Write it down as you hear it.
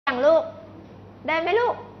ลูกได้ไหมลู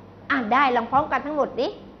กได้ลองพร้อมกันทั้งหมดดิ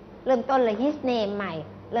เริ่มต้นเลย his name ใหม่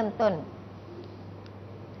เริ่มต้น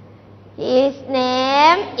his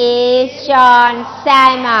name is John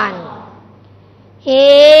Simon he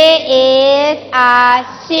is a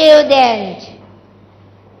student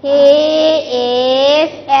he is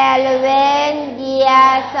 11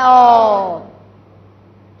 years old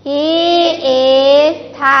he is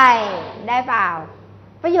Thai ได้เปล่า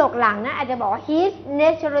ประโยคหลังนะอาจจะบอกว่า his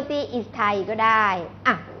nationality is Thai ก็ได้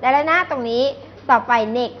ได้แล้วนะตรงนี้ต่อไป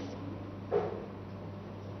next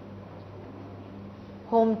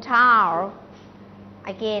hometown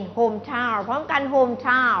again hometown พร้อมกัน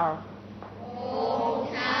hometown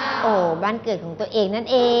บ้านเกิดของตัวเองนั่น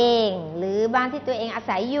เองหรือบ้านที่ตัวเองอา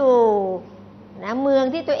ศัยอยู่นะเมือง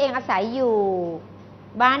ที่ตัวเองอาศัยอยู่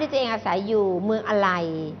บ้านที่ตัวเองอาศัยอยู่เมืองอะไร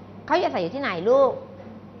เขาอาศัยอยู่ที่ไหนลูก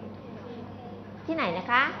ที่ไหนนะ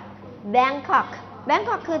คะแบงคอก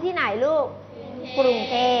คือที่ไหนลูกกรุง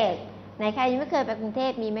เทพไหนใครยังไม่เคยไปกรุงเท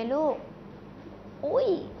พมีไหมลูกอุ้ย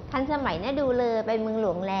ทันสมัยน่าดูเลยไปเมืองหล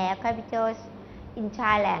วงแล้ว capital in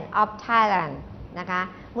Thailand of Thailand นะคะ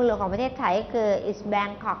เมืองหลวงของประเทศไทยก็คือ is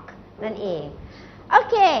Bangkok นั่นเองโอ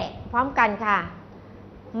เคพร้อมกันค่ะ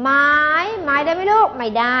ไม้ได้ไหมลูกไม่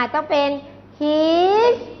ได้ต้องเป็น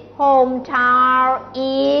his hometown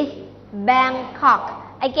is Bangkok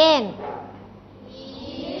again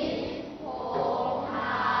his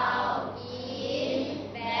hometown is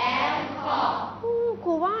Bangkok ค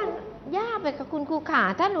รูว่ายากไปกับคุณครูขา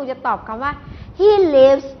ถ้าหนูจะตอบคำว่า he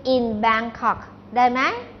lives in Bangkok ได้ไหม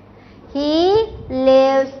he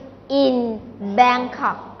lives in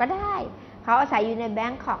Bangkok ก็ได้เขาอาศัยอยู่ใน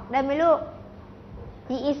Bangkok ได้ไหมลูก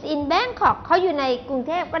he is in Bangkok เขาอยู่ในกรุงเ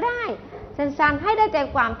ทพก็ได้สั้นๆให้ได้ใจ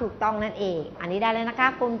ความถูกต้องนั่นเองอันนี้ได้เลยนะคะ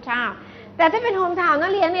hometown แต่ถ้าเป็น hometown นั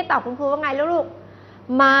กเรียนเนี่ยตอบคุณครูว่าไงลูก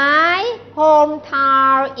my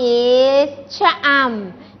hometown is ชะอ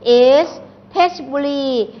ำ is เพชรบุรี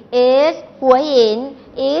is หัวหิน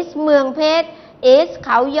is เมืองเพชร is เข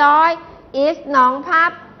าย้อย is หนองพั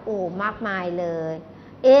บมากมายเลย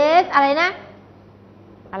is อะไรนะ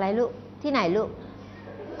อะไรลูกที่ไหนลูก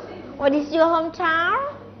What is your hometown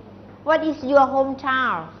What is your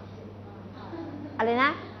hometown อะไรน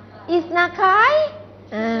ะ is นาคาย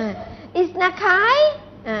is นาคาย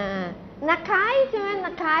นาคายใช่ไหมน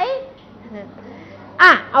าคาย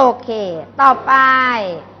โอเคต่อไป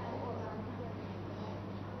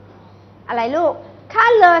อะไรลูก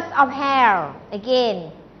colors of hair again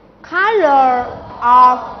color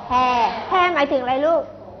of hair hair หมายถึงอะไรลูก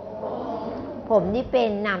ผมนี่เป็น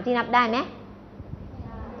นามที่นับได้ไหม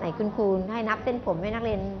ไหนคุณครูให้นับเส้นผมให้นักเ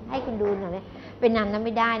รียนให้คุณดูหน่อยเป็นนามนับไ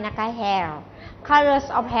ม่ได้นะคะ hair colors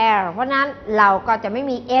of hair เพราะนั้นเราก็จะไม่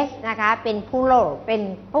มี s นะคะเป็น plural เป็น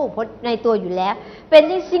พหูพจน์ในตัวอยู่แล้วเป็น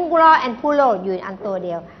singular and plural อยู่อันตัวเ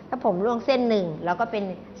ดียวถ้าผมร่วงเส้นหนึ่งเราก็เป็น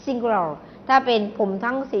singular ถ้าเป็นผม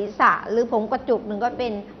ทั้งศีรษะหรือผมกระจุกหนึ่งก็เป็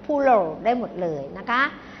น plural ได้หมดเลยนะคะ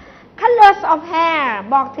colors of hair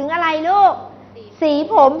บอกถึงอะไรลูกสี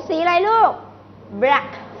ผมสีอะไรลูก black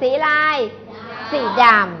สีลายสีด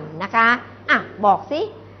ำนะคะบอกสิ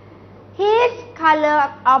his color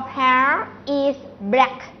of hair is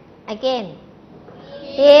black again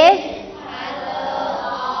his color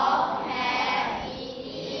of hair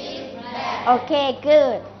is black okay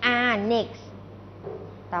good next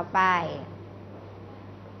ต่อไป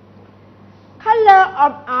color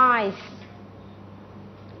of eyes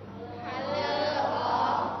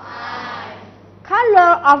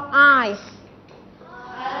color of eyes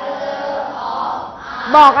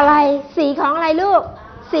บอกอะไรสีของอะไรลูก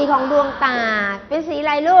สีของดวงตาเป็นสีอะไ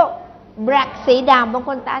รลูก black สีดำบางค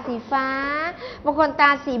นตาสีฟ้าบางคนตา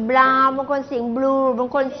สีบราวน์บางคนสีบลูบาง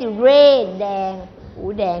คนสีเรดแดง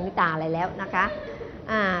แดงนี่ตาอะไรแล้วนะคะ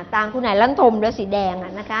ตาคุณไหนลั่นทมแล้วสีแดง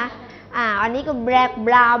นะคะอันนี้ก็ black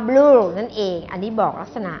brown blue นั่นเองอันนี้บอกลัก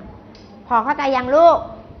ษณะพอเข้าใจยังลูก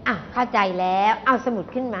เข้าใจแล้วเอาสมุด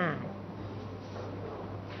ขึ้นมา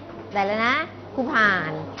ได้แล้วนะครูผ่า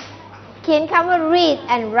นเขียนคำว่า read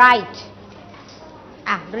and write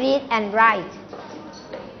read and write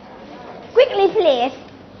quickly please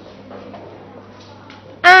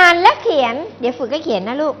อ่านและเขียนเดี๋ยวฝึกให้เขียน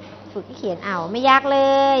นะลูกฝึกให้เขียนไม่ยากเล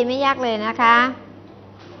ยนะคะ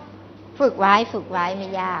ฝึกไว้ไม่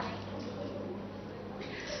ยาก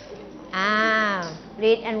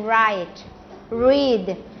read and write read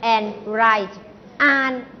and write อ่า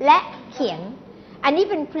นและเขียนอันนี้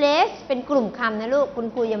เป็น place เป็นกลุ่มคำนะลูกคุณ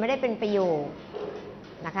ครูยังไม่ได้เป็นประโยค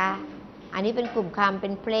นะคะอันนี้เป็นกลุ่มคำเป็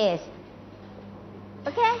น place โอ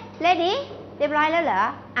เค ready เรียบร้อยแล้วเหรอ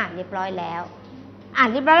เรียบร้อยแล้ว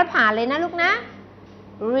เรียบร้อยแล้วผ่านเลยนะลูกนะ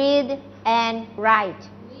read and write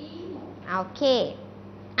โอเค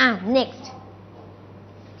next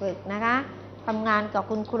ฝึกนะคะทำงานกับ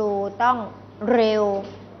คุณครูต้องเร็ว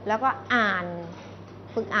แล้วก็อ่าน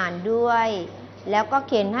ฝึกอ่านด้วยแล้วก็เ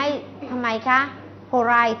ขียนให้ทำไมคะ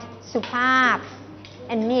polite สุภาพ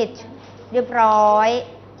and neat เรียบร้อย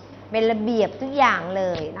เป็นระเบียบทุกอย่างเล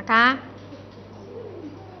ยนะคะ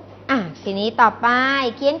ทีนี้ต่อไป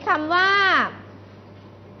เขียนคำว่า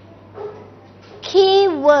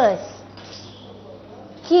keywords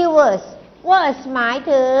keywords words หมาย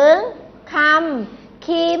ถึงคำ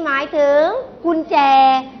key หมายถึงกุญแจ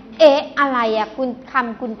อะไรอะค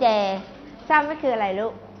ำกุญแจทราบไหมคืออะไรลู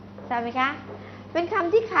กทราบไหมคะเป็นค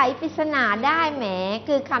ำที่ไขปริศนาได้แหม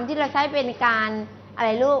คือคำที่เราใช้เป็นการอะไร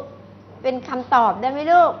ลูกเป็นคำตอบได้ไหม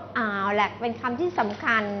ลูกแหละเป็นคำที่สำ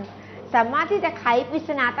คัญสามารถที่จะไขปริศ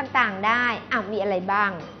นาต่างๆได้มีอะไรบ้า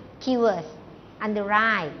ง keywords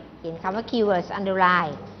underline เขียนคำว่า keywords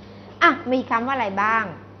underline มีคำว่าอะไรบ้าง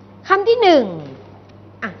คำที่หนึ่ง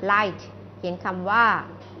light เขียนคำว่า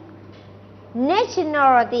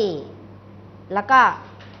nationality แล้วก็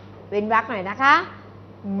เว้นวรรคหน่อยนะคะ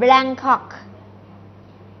Bangkok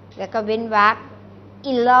แล้วก็เว้นวรรค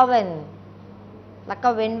 11แล้วก็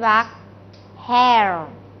เว้นวรรค hair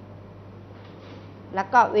แล้ว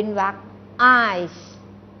ก็เว้นวรรค eyes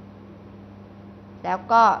แล้ว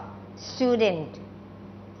ก็ student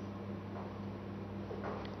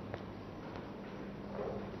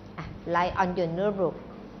Write on your notebook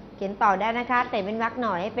เขียนต่อได้นะคะแต่เว้นวรรคห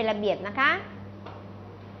น่อยให้เป็นระเบียบนะคะ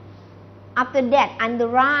After that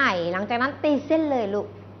underline หลังจากนั้นตีเส้นเลยลูก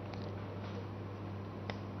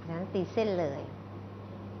ตีเส้นเลย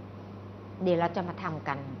เดี๋ยวเราจะมาทำ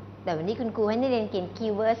กันแต่วันนี้คุณครูให้นักเรียนเขียน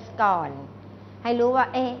keywords ก่อนให้รู้ว่า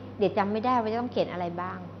เดี๋ยวจำไม่ได้ว่าจะต้องเขียนอะไร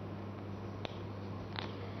บ้าง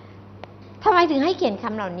ทำไมถึงให้เขียนค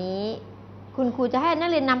ำเหล่านี้คุณครูจะให้นัก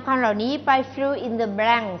เรียนนำคำเหล่านี้ไป fill in the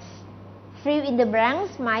blanks fill in the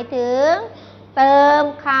blanks หมายถึงเติม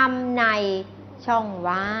คำในช่อง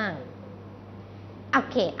ว่างโอ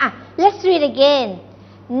เคlet's read again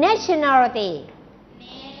nationality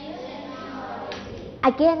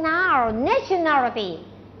again now nationality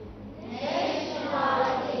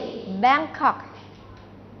Bangkok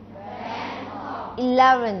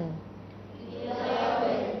 11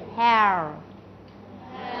 hair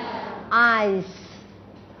eyes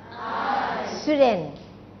student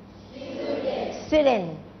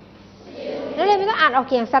นักเรียนไม่ต้องอ่านออก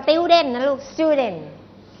เสียง student นะลูก student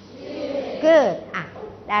good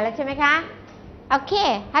ได้แล้วใช่ไหมคะโอเค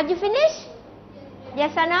have you finished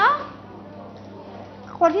yes or no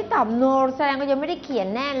คนที่ตอบ no แสดงว่ายังไม่ได้เขียน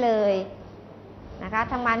แน่เลยนะคะ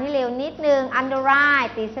ทำงานให้เร็วนิดนึง underline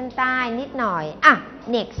ตีเส้นใต้นิดหน่อย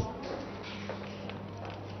next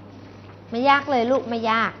ไม่ยากเลยลูกไม่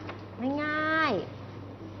ยากง่าย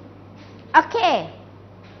โอเค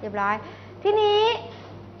เรียบร้อยทีนี้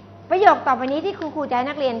ประโยคต่อไปนี้ที่คุณครูจะให้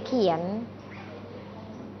นักเรียนเขียน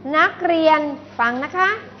นักเรียนฟังนะคะ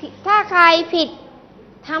ถ้าใครผิด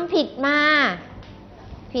ทำผิดมา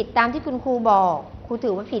ผิดตามที่คุณครูบอกครูถื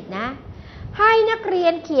อว่าผิดนะให้นักเรีย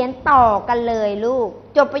นเขียนต่อกันเลยลูก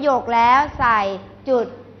จบประโยคแล้วใส่จุด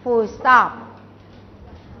full stop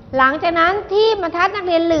หลังจากนั้นที่บรรทัดนักเ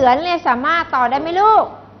รียนเหลือเนี่ยสามารถต่อได้ไหมลูก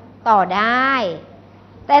ต่อได้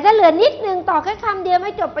แต่ถ้าเหลือนิดนึงต่อแค่คำเดียวไ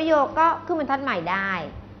ม่จบประโยคก็ขึ้นบรรทัดใหม่ได้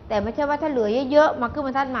แต่ไม่ใช่ว่าถ้าเหลือเยอะๆมาขึ้นบ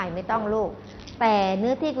รรทัดใหม่ไม่ต้องลูกแต่เ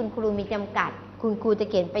นื้อที่คุณครูมีจำกัดคุณครูจะ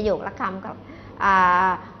เขียนประโยคละคำกับ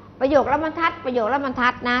ประโยคละบรรทัดประโยคละบรรทั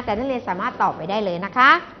ดนะแต่นักเรียนสามารถตอบไปได้เลยนะคะ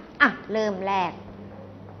เริ่มแรก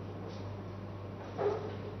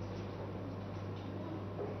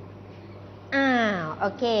โอ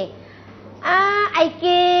เคI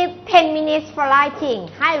give 10 minutes for writing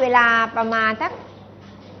ให้เวลาประมาณสัก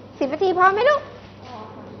10 นาทีพอไหมลูก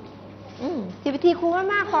10 นาทีครูไม่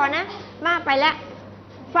มากพอนะมากไปแล้ว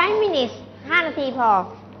5 minutes 5 นาทีพอ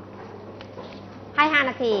ให้5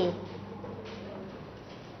 นาที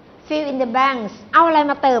fill in the blanks เอาอะไร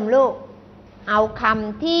มาเติมลูกเอาค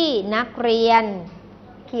ำที่นักเรียน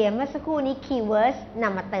เขียนเมื่อสักครู่นี้ keywords น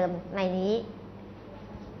ำมาเติมในนี้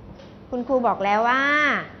คุณครูบอกแล้วว่า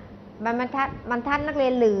บรรทัดนักเรีย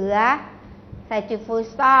นเหลือใส่จุด full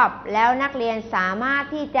stop แล้วนักเรียนสามารถ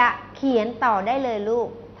ที่จะเขียนต่อได้เลยลูก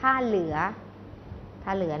ถ้าเหลื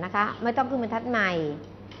อนะคะไม่ต้องขึ้นบรรทัดใหม่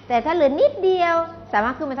แต่ถ้าเหลือนิดเดียวสามา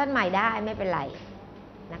รถขึ้นบรรทัดใหม่ได้ไม่เป็นไร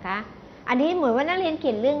นะคะอันนี้เหมือนว่านักเรียนเ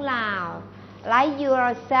ขียนเรื่องราว like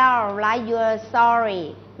yourself like your story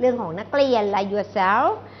เรื่องของนักเรียน like yourself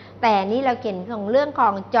แต่นี้เราเขียนของเรื่องขอ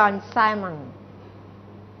งจอห์นไซมอน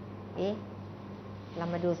เรา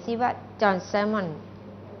มาดูซิว่าจอห์นไซมอน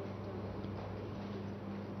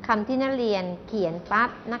คำที่นักเรียนเขียนปั๊บ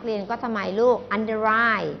นักเรียนก็ทำไมลูก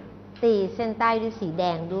underline ตีเส้นใต้ด้วยสีแด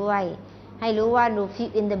งด้วยให้รู้ว่าดู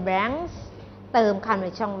fill in the blanks เติมคำใน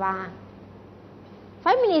ช่องว่าง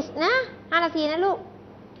 5 minutes นะ5 นาทีนะลูก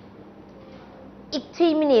อีก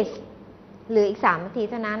 3 minutes หรืออีก3 นาที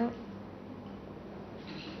เท่านั้น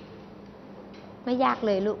ไม่ยากเ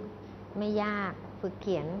ลยลูกไม่ยากฝึกเ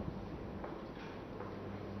ขียน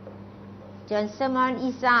John Simon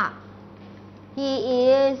is up he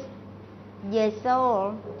is years old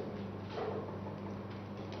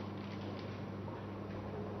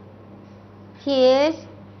his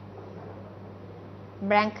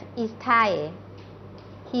blank is Thai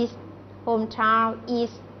his hometown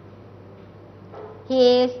is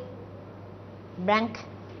his blank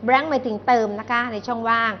blank หมายถึงเติมนะคะในช่อง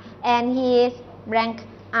ว่าง and his blank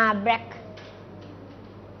are black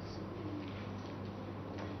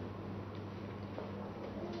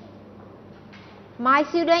My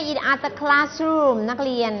student in other classroom นักเ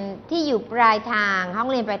รียนที่อยู่ปลายทางห้อง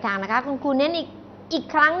เรียนปลายทางนะคะคุณครูเน้นอีก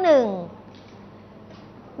ครั้งหนึ่ง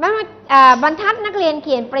บรรทัดนักเรียนเ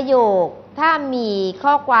ขียนประโยคถ้ามี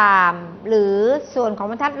ข้อความหรือส่วนของ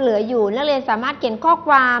บรรทัดเหลืออยู่นักเรียนสามารถเขียนข้อค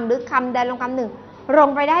วามหรือคำใดลงคำหนึ่งลง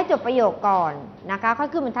ไปได้จบประโยคก่อนนะคะค่อย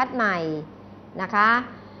ขึ้นบรรทัดใหม่นะคะ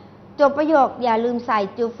จบประโยคอย่าลืมใส่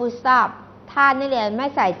full stop ถ้านักเรียนไม่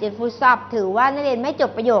ใส่ full stop ถือว่านักเรียนไม่จ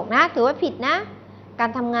บประโยคนะถือว่าผิดนะกา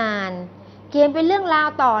รทำงานเขียนเป็นเรื่องราว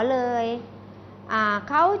ต่อเลย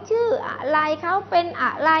เขาชื่ออะไรเขาเป็นอ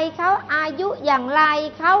ะไรเขาอายุอย่างไร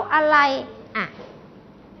เขาอะไร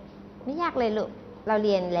ไม่ยากเลยลูกเราเ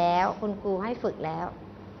รียนแล้วคุณครูให้ฝึกแล้ว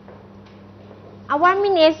เอา1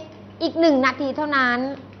 minute อีก1 นาทีเท่านั้น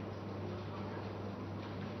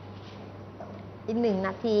อีก1 น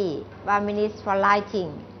าที1 minute for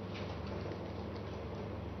writing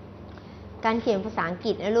การเขียนภาษาอังก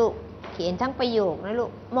ฤษนะลูกเขียนทั้งประโยคนะลู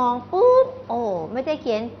กมองปุ๊บโอ้ไม่ได้เ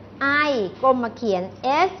ขียน I ก้มมาเขียน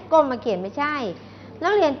S ก้มมาเขียนไม่ใช่นั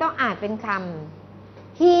กเรียนต้องอ่านเป็นค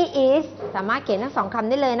ำ He is สามารถเขียนทั้ง2 คำ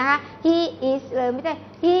ได้เลยนะคะ He is เลยไม่ใช่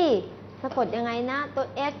He สะกดยังไงนะตัว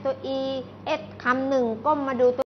S ตัว E S คำหนึ่งก้มมาดูตัว